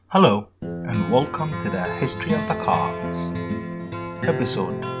Hello, and welcome to the History of the Cards,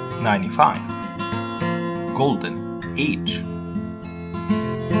 Episode 95, Golden Age.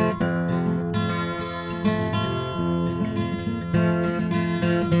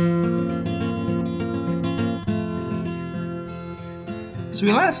 So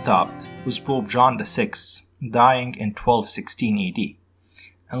we last stopped with Pope John VI dying in 1216 AD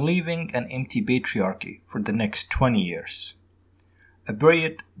and leaving an empty patriarchy for the next 20 years. A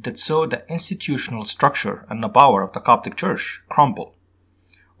period that saw the institutional structure and the power of the Coptic Church crumble,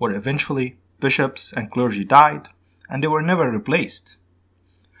 where eventually bishops and clergy died and they were never replaced.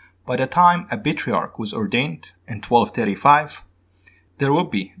 By the time a patriarch was ordained in 1235, there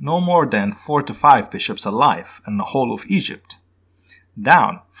would be no more than 4 to 5 bishops alive in the whole of Egypt,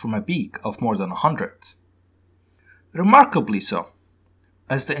 down from a peak of more than 100. Remarkably so,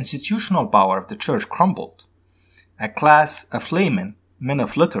 as the institutional power of the church crumbled, a class of laymen, men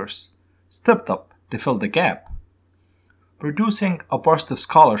of letters, stepped up to fill the gap, producing a burst of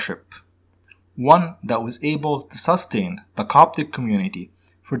scholarship, one that was able to sustain the Coptic community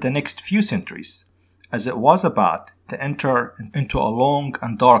for the next few centuries, as it was about to enter into a long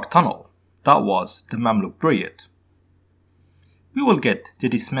and dark tunnel that was the Mamluk period. We will get to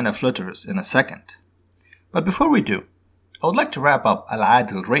these men of letters in a second, but before we do, I would like to wrap up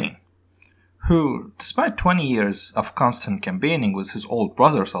Al-Adil's reign, who, despite 20 years of constant campaigning with his old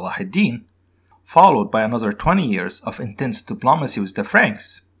brother Salah ad-Din, followed by another 20 years of intense diplomacy with the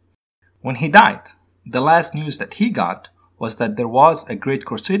Franks. When he died, the last news that he got was that there was a great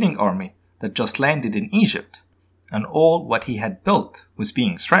crusading army that just landed in Egypt, and all what he had built was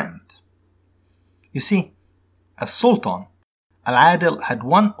being threatened. You see, as Sultan, Al-Adil had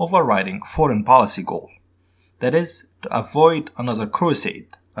one overriding foreign policy goal, that is, to avoid another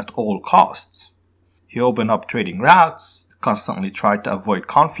crusade at all costs. He opened up trading routes, constantly tried to avoid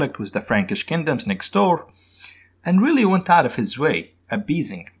conflict with the Frankish kingdoms next door, and really went out of his way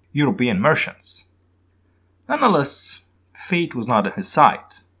appeasing European merchants. Nonetheless, fate was not on his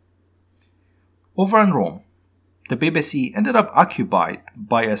side. Over in Rome, the papacy ended up occupied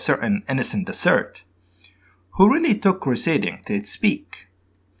by a certain Innocent III, who really took crusading to its peak,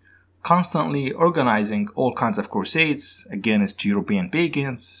 constantly organizing all kinds of crusades against European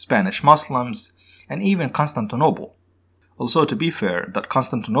pagans, Spanish Muslims, and even Constantinople. Also, to be fair, that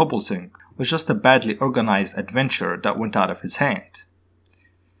Constantinople thing was just a badly organized adventure that went out of his hand.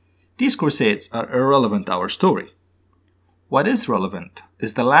 These crusades are irrelevant to our story. What is relevant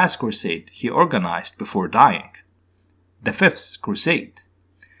is the last crusade he organized before dying, the Fifth Crusade,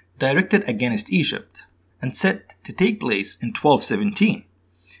 directed against Egypt and set to take place in 1217.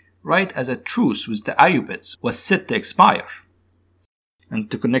 Right as a truce with the Ayyubids was set to expire. And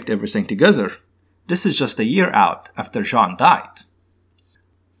to connect everything together, this is just a year out after John died.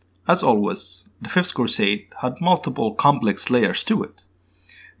 As always, the Fifth Crusade had multiple complex layers to it,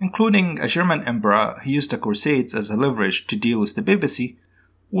 including a German emperor who used the Crusades as a leverage to deal with the papacy,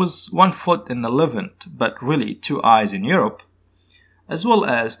 with one foot in the Levant but really 2 eyes in Europe, as well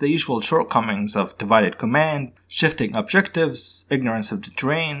as the usual shortcomings of divided command, shifting objectives, ignorance of the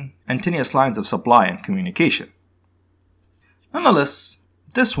terrain, and tenuous lines of supply and communication. Nonetheless,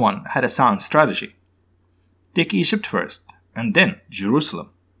 this one had a sound strategy. Take Egypt first, and then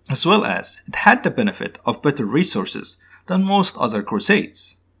Jerusalem, as well as it had the benefit of better resources than most other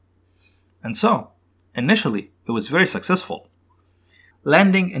crusades. And so, initially, it was very successful,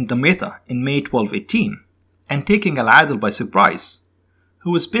 landing in Damietta in May 1218 and taking Al-Adil by surprise, who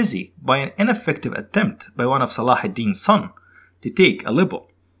was busy by an ineffective attempt by one of Salah ad-Din's sons to take Aleppo.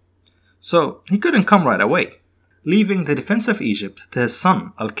 So he couldn't come right away, leaving the defense of Egypt to his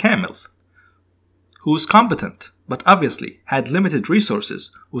son Al-Kamil, who was competent but obviously had limited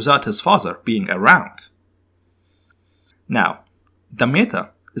resources without his father being around. Now, Damietta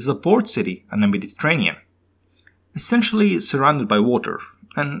is a port city in the Mediterranean, essentially surrounded by water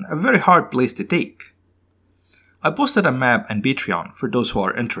and a very hard place to take. I posted a map on Patreon for those who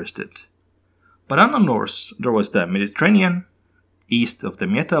are interested. But on the north, there was the Mediterranean, east of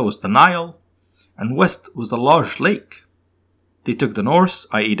Damietta was the Nile, and west was a large lake. They took the north,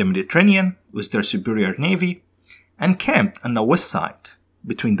 i.e. the Mediterranean, with their superior navy, and camped on the west side,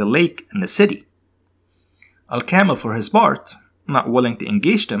 between the lake and the city. Al-Kamil, for his part, not willing to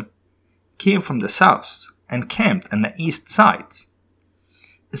engage them, came from the south and camped on the east side,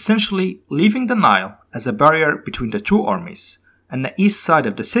 essentially leaving the Nile as a barrier between the two armies and the east side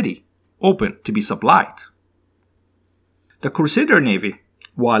of the city open to be supplied. The Crusader navy,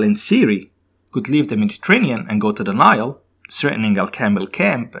 while in theory could leave the Mediterranean and go to the Nile, threatening Al-Kamil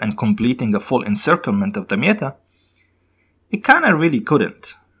camp and completing a full encirclement of Damietta, it kinda really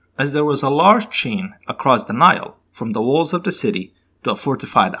couldn't, as there was a large chain across the Nile from the walls of the city to a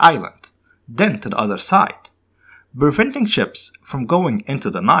fortified island, then to the other side, preventing ships from going into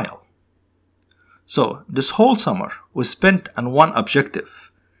the Nile. So this whole summer was spent on one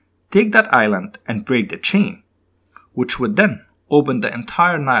objective: take that island and break the chain, which would then open the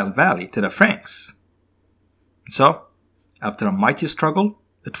entire Nile Valley to the Franks. So, after a mighty struggle,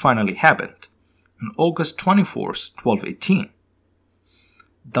 it finally happened, on August 24th, 1218.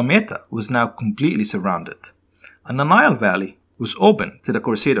 Damietta was now completely surrounded, and the Nile Valley was open to the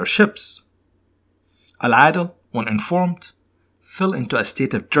Crusader ships. Al-Adil, when informed, fell into a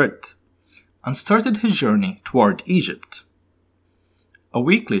state of dread and started his journey toward Egypt. A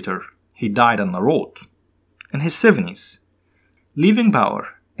week later, he died on the road, in his 70s, leaving power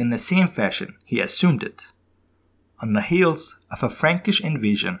in the same fashion he assumed it, on the heels of a Frankish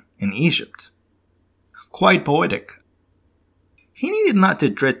invasion in Egypt. Quite poetic. He needed not to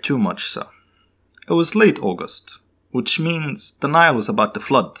dread too much, so. It was late August, which means the Nile was about to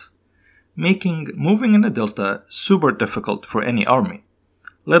flood, making moving in the delta super difficult for any army,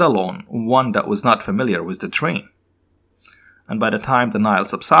 let alone one that was not familiar with the terrain. And by the time the Nile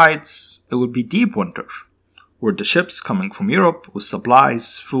subsides, it would be deep winter, where the ships coming from Europe with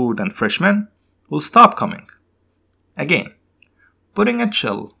supplies, food, and fresh men will stop coming. Again, putting a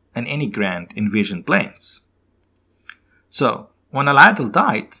chill in any grand invasion plans. So, when Al-Adil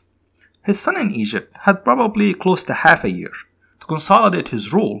died, his son in Egypt had probably close to half a year to consolidate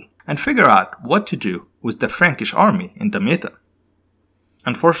his rule and figure out what to do with the Frankish army in Damietta.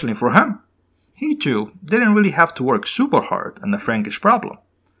 Unfortunately for him, he too didn't really have to work super hard on the Frankish problem,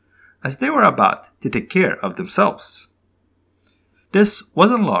 as they were about to take care of themselves. This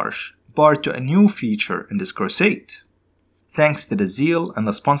was in large part to a new feature in this crusade. Thanks to the zeal and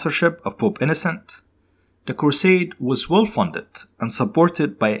the sponsorship of Pope Innocent, the crusade was well funded and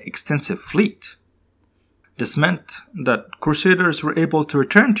supported by an extensive fleet. This meant that crusaders were able to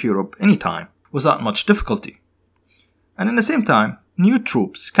return to Europe anytime without much difficulty. And at the same time, new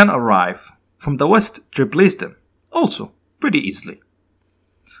troops can arrive from the west to replace them, also pretty easily.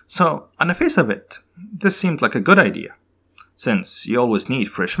 So, on the face of it, this seemed like a good idea, since you always need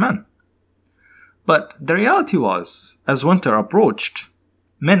fresh men. But the reality was, as winter approached,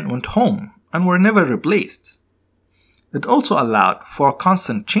 men went home and were never replaced. It also allowed for a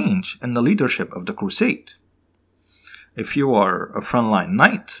constant change in the leadership of the crusade. If you are a frontline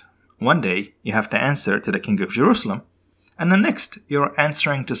knight, one day you have to answer to the King of Jerusalem, and the next you're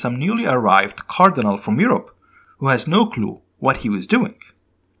answering to some newly arrived cardinal from Europe who has no clue what he was doing.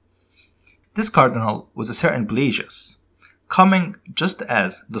 This cardinal was a certain Pelagius, coming just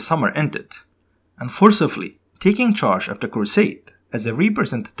as the summer ended, and forcibly taking charge of the crusade as a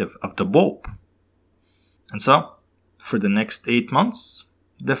representative of the Pope. And so, for the next 8 months,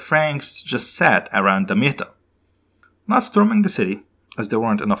 the Franks just sat around Damietta, not storming the city, as there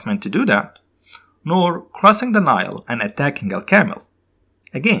weren't enough men to do that, nor crossing the Nile and attacking Al-Kamil.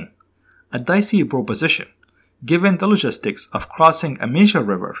 Again, a dicey proposition, given the logistics of crossing a major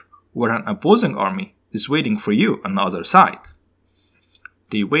river where an opposing army is waiting for you on the other side.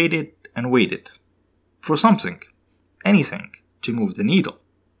 They waited and waited for something, anything, to move the needle.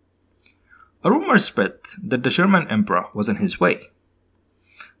 A rumor spread that the German emperor was in his way,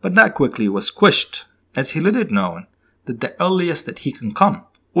 but that quickly was squished as he let it known that the earliest that he can come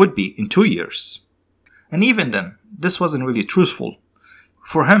would be in 2 years. And even then, this wasn't really truthful.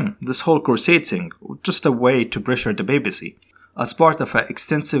 For him, this whole crusade thing was just a way to pressure the papacy as part of an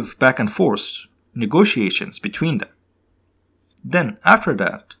extensive back and forth negotiations between them. Then, after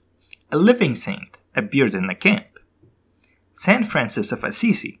that, a living saint appeared in the camp. Saint Francis of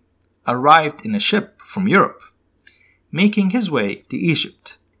Assisi arrived in a ship from Europe, making his way to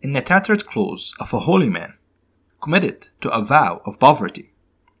Egypt in the tattered clothes of a holy man, committed to a vow of poverty.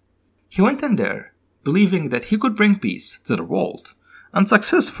 He went in there, believing that he could bring peace to the world and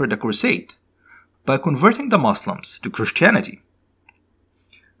success for the crusade by converting the Muslims to Christianity.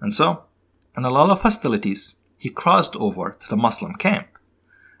 And so, in a lull of hostilities, he crossed over to the Muslim camp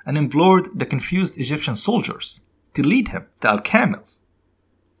and implored the confused Egyptian soldiers to lead him to Al-Kamil.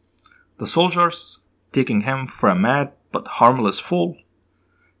 The soldiers, taking him for a mad but harmless fool,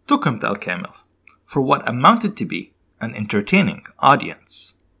 took him to Al-Kamil for what amounted to be an entertaining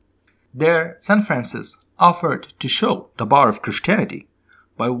audience. There, St. Francis offered to show the power of Christianity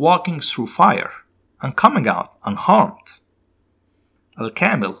by walking through fire and coming out unharmed.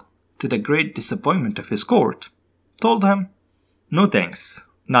 Al-Kamil, to the great disappointment of his court, told him, "No thanks,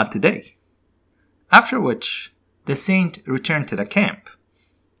 not today." After which, the saint returned to the camp,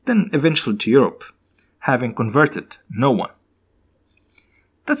 then eventually to Europe, having converted no one.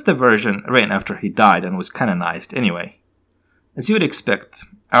 That's the version right after he died and was canonized anyway. As you would expect,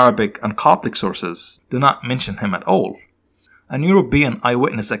 Arabic and Coptic sources do not mention him at all, and European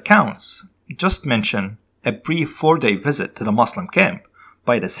eyewitness accounts just mention a brief 4-day visit to the Muslim camp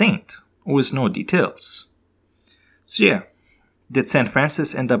by the saint, with no details. So yeah, did St.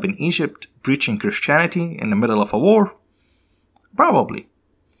 Francis end up in Egypt preaching Christianity in the middle of a war? Probably.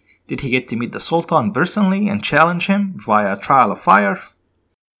 Did he get to meet the Sultan personally and challenge him via a trial of fire?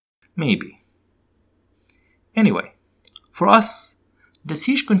 Maybe. Anyway, for us, the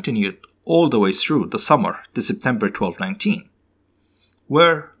siege continued all the way through the summer to September 1219,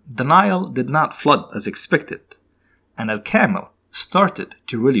 where the Nile did not flood as expected, and Al-Kamil started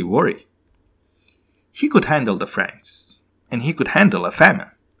to really worry. He could handle the Franks, and he could handle a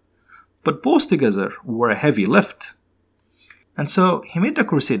famine, but both together were a heavy lift. And so he made the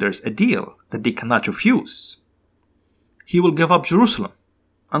Crusaders a deal that they cannot refuse. He will give up Jerusalem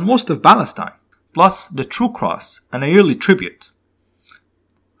and most of Palestine, plus the True Cross and a yearly tribute.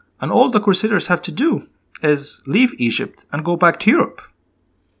 And all the Crusaders have to do is leave Egypt and go back to Europe.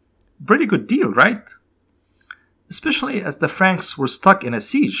 Pretty good deal, right? Especially as the Franks were stuck in a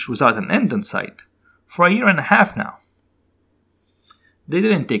siege without an end in sight for a year and a half now. They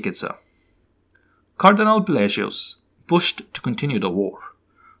didn't take it so. Cardinal Pelagius pushed to continue the war,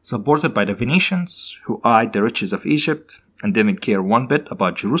 supported by the Venetians, who eyed the riches of Egypt and didn't care one bit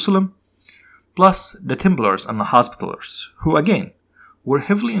about Jerusalem, plus the Templars and the Hospitallers, who again were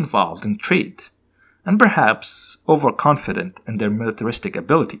heavily involved in trade and perhaps overconfident in their militaristic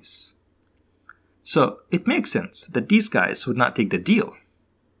abilities. So it makes sense that these guys would not take the deal.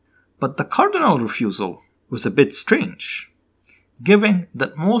 But the cardinal refusal was a bit strange, given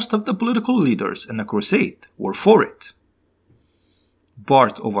that most of the political leaders in the crusade were for it.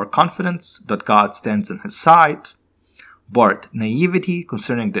 Part overconfidence that God stands on his side, part naivety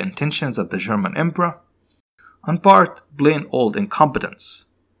concerning the intentions of the German emperor, and part plain old incompetence.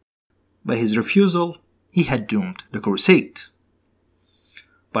 By his refusal, he had doomed the crusade.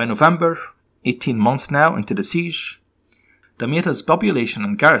 By November, 18 months now into the siege, Damieta's population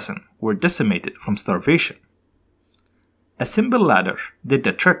and garrison were decimated from starvation. A simple ladder did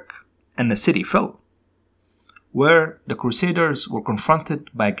the trick, and the city fell, where the Crusaders were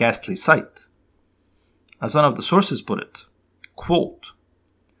confronted by a ghastly sight. As one of the sources put it, quote,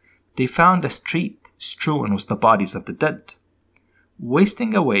 "They found a street strewn with the bodies of the dead,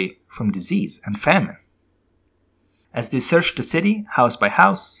 wasting away from disease and famine. As they searched the city house by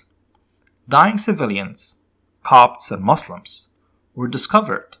house, dying civilians, Copts and Muslims, were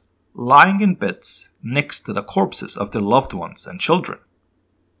discovered lying in beds next to the corpses of their loved ones and children.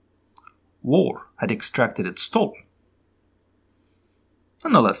 War had extracted its toll."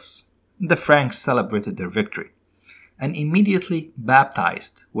 Nonetheless, the Franks celebrated their victory and immediately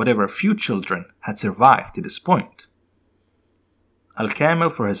baptized whatever few children had survived to this point.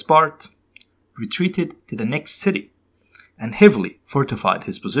 Al-Kamil, for his part, retreated to the next city and heavily fortified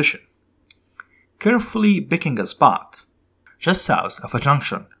his position, carefully picking a spot just south of a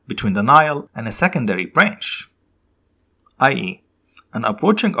junction between the Nile and a secondary branch, i.e., an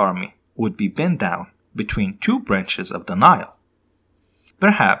approaching army would be pinned down between two branches of the Nile,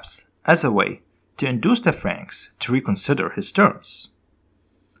 perhaps as a way to induce the Franks to reconsider his terms.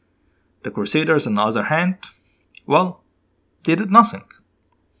 The Crusaders, on the other hand, well, they did nothing.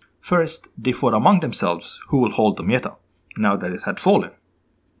 First, they fought among themselves who will hold Damietta, now that it had fallen.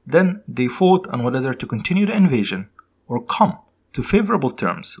 Then they fought on whether to continue the invasion or come to favorable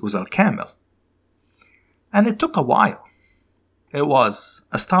terms with Al-Kamil. And it took a while. It was,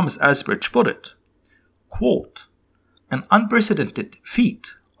 as Thomas Asbridge put it, quote, "an unprecedented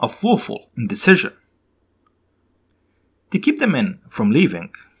feat of woeful indecision." To keep the men from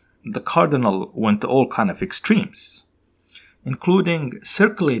leaving, the cardinal went to all kinds of extremes, including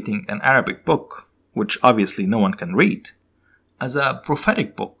circulating an Arabic book, which obviously no one can read, as a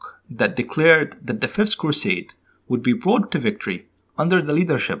prophetic book that declared that the Fifth Crusade would be brought to victory under the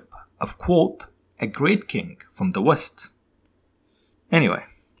leadership of, quote, "a great king from the West." Anyway,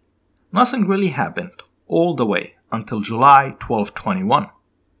 nothing really happened all the way until July 1221,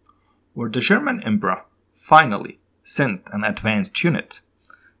 where the German emperor finally sent an advanced unit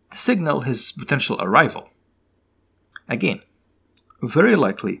to signal his potential arrival. Again, very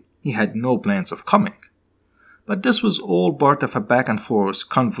likely he had no plans of coming, but this was all part of a back-and-forth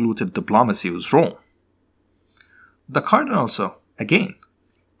convoluted diplomacy with Rome. The cardinal also, again,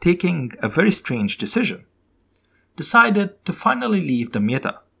 taking a very strange decision, decided to finally leave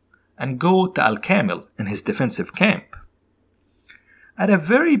Damietta and go to Al-Kamil in his defensive camp. At a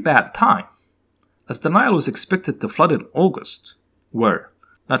very bad time, as the Nile was expected to flood in August, where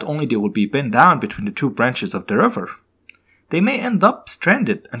not only they will be pinned down between the two branches of the river, they may end up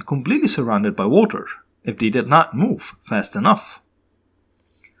stranded and completely surrounded by water if they did not move fast enough.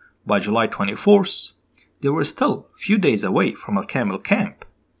 By July 24th, they were still few days away from Al-Kamil camp,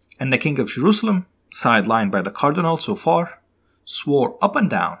 and the king of Jerusalem, sidelined by the cardinal so far, swore up and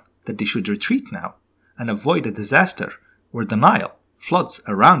down that they should retreat now and avoid a disaster where the Nile floods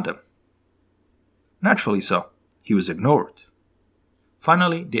around them. Naturally so, he was ignored.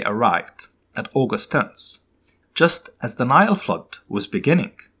 Finally, they arrived at August 10th, just as the Nile flood was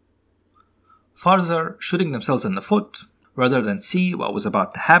beginning. Farther shooting themselves in the foot, rather than see what was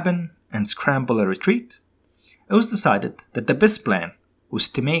about to happen and scramble a retreat, it was decided that the best plan was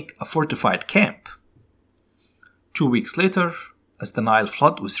to make a fortified camp. 2 weeks later, as the Nile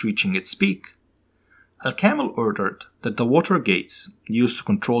flood was reaching its peak, Al-Kamil ordered that the water gates used to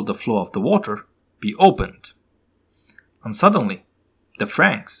control the flow of the water be opened. And suddenly, the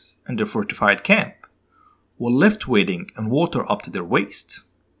Franks in their fortified camp were left wading in water up to their waist.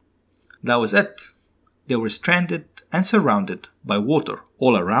 That was it. They were stranded and surrounded by water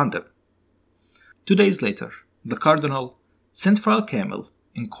all around them. 2 days later, the cardinal sent for Al-Kamil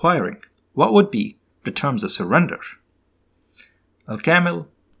inquiring what would be the terms of surrender. Al-Kamil,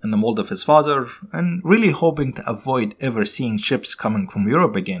 in the mold of his father, and really hoping to avoid ever seeing ships coming from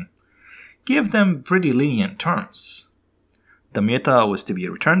Europe again, gave them pretty lenient terms. Damietta was to be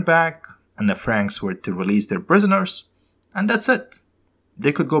returned back, and the Franks were to release their prisoners, and that's it.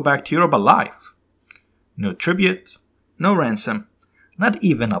 They could go back to Europe alive. No tribute, no ransom, not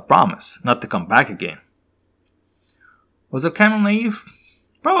even a promise not to come back again. Was Al-Kamil naive?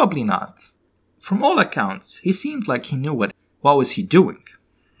 Probably not. From all accounts, he seemed like he knew what was he doing.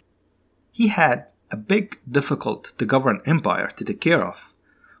 He had a big, difficult-to-govern empire to take care of,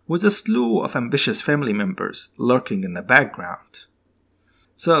 with a slew of ambitious family members lurking in the background.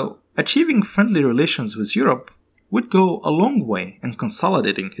 So, achieving friendly relations with Europe would go a long way in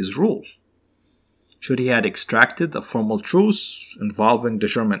consolidating his rule. Should he have extracted a formal truce involving the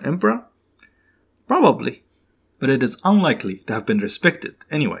German emperor? Probably, but it is unlikely to have been respected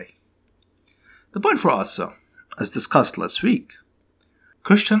anyway. The point for us, as discussed last week,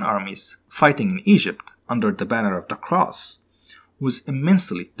 Christian armies fighting in Egypt under the banner of the cross was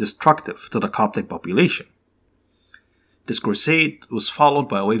immensely destructive to the Coptic population. This crusade was followed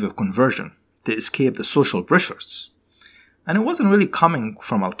by a wave of conversion to escape the social pressures. And it wasn't really coming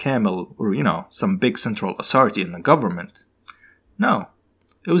from Al-Kamil or, some big central authority in the government. No,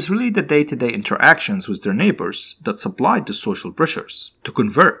 it was really the day-to-day interactions with their neighbors that supplied the social pressures to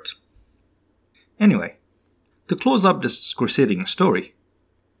convert. Anyway, to close up this crusading story,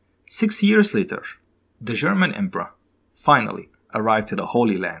 6 years later, the German emperor finally arrived to the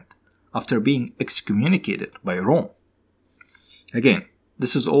Holy Land after being excommunicated by Rome. Again,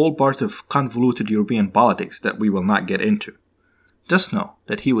 this is all part of convoluted European politics that we will not get into. Just know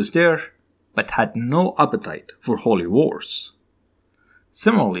that he was there, but had no appetite for holy wars.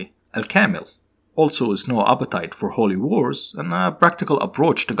 Similarly, Al-Kamil also has no appetite for holy wars and a practical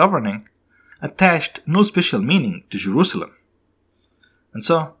approach to governing, attached no special meaning to Jerusalem. And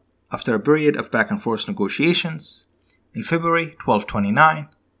so, after a period of back-and-forth negotiations, in February 1229,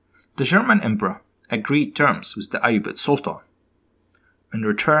 the German emperor agreed terms with the Ayyubid Sultan. In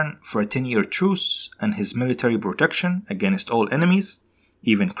return for a 10-year truce and his military protection against all enemies,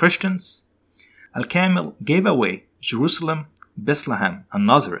 even Christians, Al-Kamil gave away Jerusalem, Bethlehem, and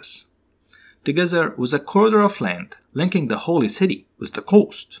Nazareth, together with a corridor of land linking the holy city with the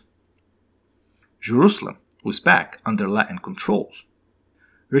coast. Jerusalem was back under Latin control,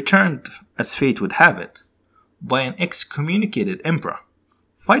 returned, as fate would have it, by an excommunicated emperor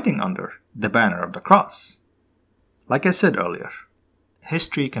fighting under the banner of the cross. Like I said earlier,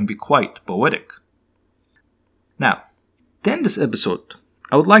 history can be quite poetic. Now, to end this episode,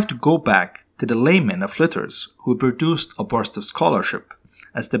 I would like to go back to the laymen of letters who produced a burst of scholarship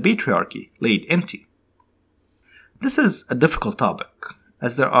as the patriarchy laid empty. This is a difficult topic,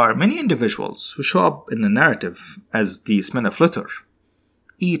 as there are many individuals who show up in the narrative as these men of letter,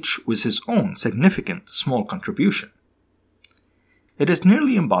 each with his own significant small contribution. It is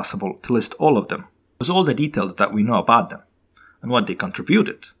nearly impossible to list all of them, with all the details that we know about them and what they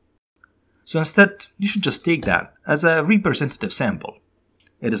contributed. So instead, you should just take that as a representative sample.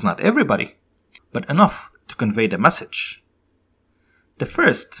 It is not everybody, but enough to convey the message. The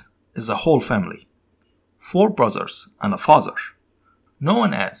first is a whole family, 4 brothers and a father,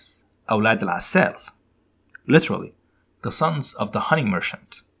 known as Awlad al-Assal, literally, the sons of the honey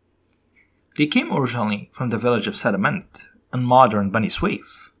merchant. They came originally from the village of Sediment in modern Bani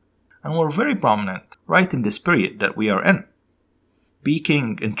Suef, and were very prominent right in this period that we are in.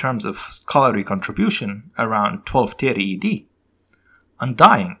 peaking in terms of scholarly contribution around 1230 AD, and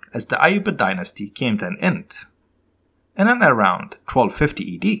dying as the Ayyubid dynasty came to an end, in and around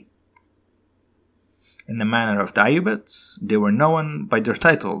 1250 AD. In the manner of the Ayyubids, they were known by their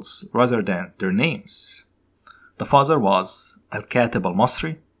titles rather than their names. The father was Al-Katib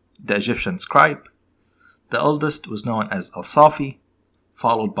al-Masri, the Egyptian scribe. The eldest was known as Al-Safi,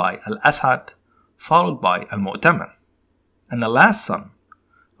 followed by Al-Asad, followed by Al-Mu'taman. And the last son,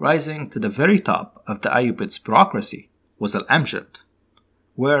 rising to the very top of the Ayyubids' bureaucracy, was Al-Amjad,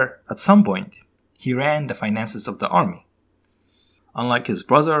 where, at some point, he ran the finances of the army. Unlike his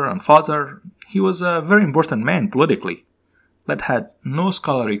brother and father, he was a very important man politically, but had no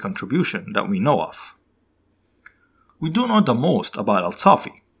scholarly contribution that we know of. We do know the most about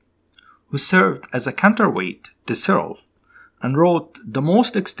Al-Safi, who served as a counterweight to Cyril and wrote the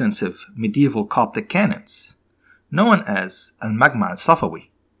most extensive medieval Coptic canons, known as Al-Majma' al-Safawi,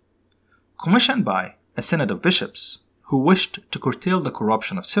 commissioned by a synod of bishops who wished to curtail the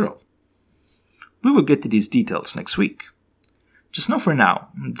corruption of Cyril. We will get to these details next week. Just know for now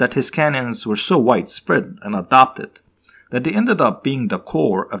that his canons were so widespread and adopted that they ended up being the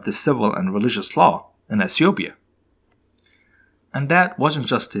core of the civil and religious law in Ethiopia. And that wasn't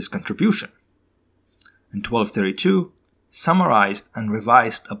just his contribution. In 1232, summarized and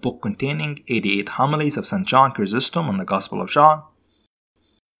revised a book containing 88 homilies of St. John Chrysostom on the Gospel of John.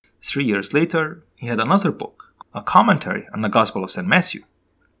 3 years later, he had another book, a commentary on the Gospel of St. Matthew.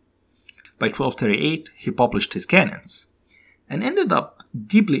 By 1238, he published his canons, and ended up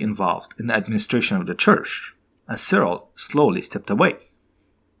deeply involved in the administration of the church, as Cyril slowly stepped away.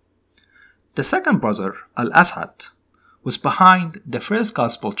 The second brother, Al-Asad, was behind the first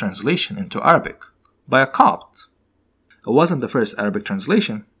Gospel translation into Arabic by a Copt. It wasn't the first Arabic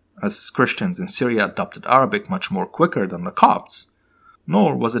translation, as Christians in Syria adopted Arabic much more quicker than the Copts,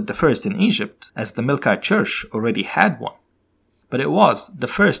 nor was it the first in Egypt, as the Melkite Church already had one, but it was the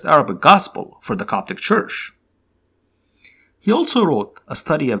first Arabic Gospel for the Coptic Church. He also wrote a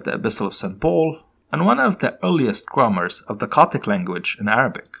study of the Epistle of St. Paul and one of the earliest grammars of the Coptic language in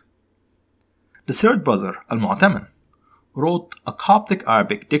Arabic. The third brother, Al-Mu'taman, wrote a Coptic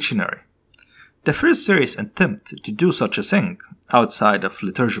Arabic dictionary, the first serious attempt to do such a thing outside of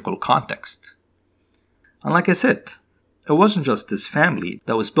liturgical context. And like I said, it wasn't just his family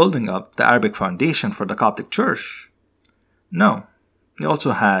that was building up the Arabic foundation for the Coptic Church. No, he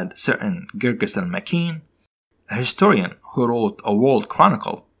also had certain Girgis al-Makin, a historian who wrote a world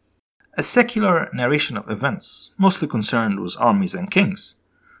chronicle, a secular narration of events mostly concerned with armies and kings,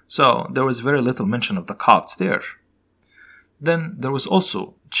 so there was very little mention of the Copts there. Then there was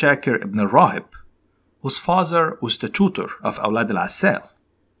also Shakir ibn al-Rahib, whose father was the tutor of Awlad al-Assal.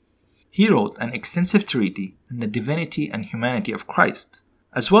 He wrote an extensive treatise on the divinity and humanity of Christ,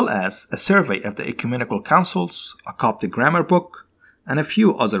 as well as a survey of the ecumenical councils, a Coptic grammar book, and a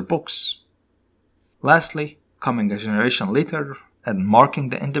few other books. Lastly, coming a generation later and marking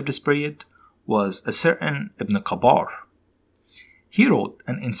the end of this period, was a certain Ibn Qabar. He wrote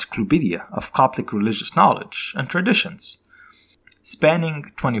an encyclopedia of Coptic religious knowledge and traditions,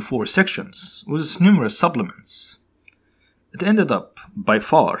 spanning 24 sections with numerous supplements. It ended up, by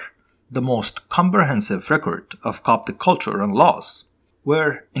far, the most comprehensive record of Coptic culture and laws,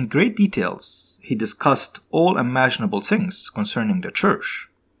 where, in great details, he discussed all imaginable things concerning the church.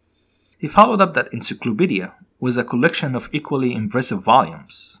 He followed up that encyclopedia with a collection of equally impressive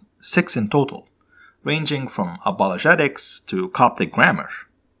volumes, 6 in total, ranging from apologetics to Coptic grammar.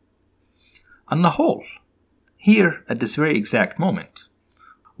 On the whole, here at this very exact moment,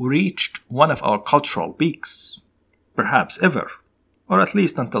 we reached one of our cultural peaks, perhaps ever, or at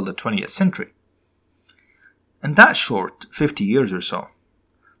least until the 20th century. In that short 50 years or so,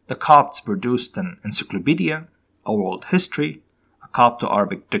 the Copts produced an encyclopedia, a world history, a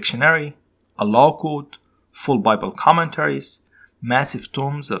Copto-Arabic dictionary, a law code, full Bible commentaries, massive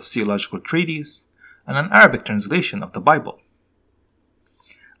tomes of theological treatises, and an Arabic translation of the Bible.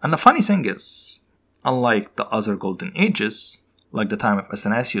 And the funny thing is, unlike the other golden ages, like the time of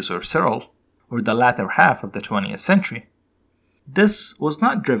Athanasius or Cyril, or the latter half of the 20th century, this was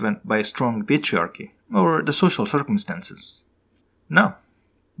not driven by a strong patriarchy or the social circumstances. No,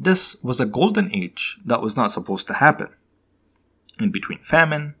 this was a golden age that was not supposed to happen. In between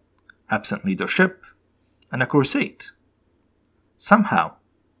famine, absent leadership, and a crusade. Somehow,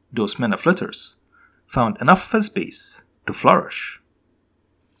 those men of letters found enough of a space to flourish.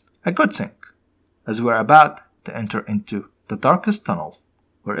 A good thing, as we're about to enter into the darkest tunnel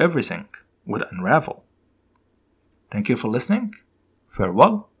where everything would unravel. Thank you for listening,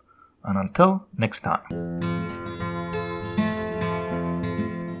 farewell, and until next time.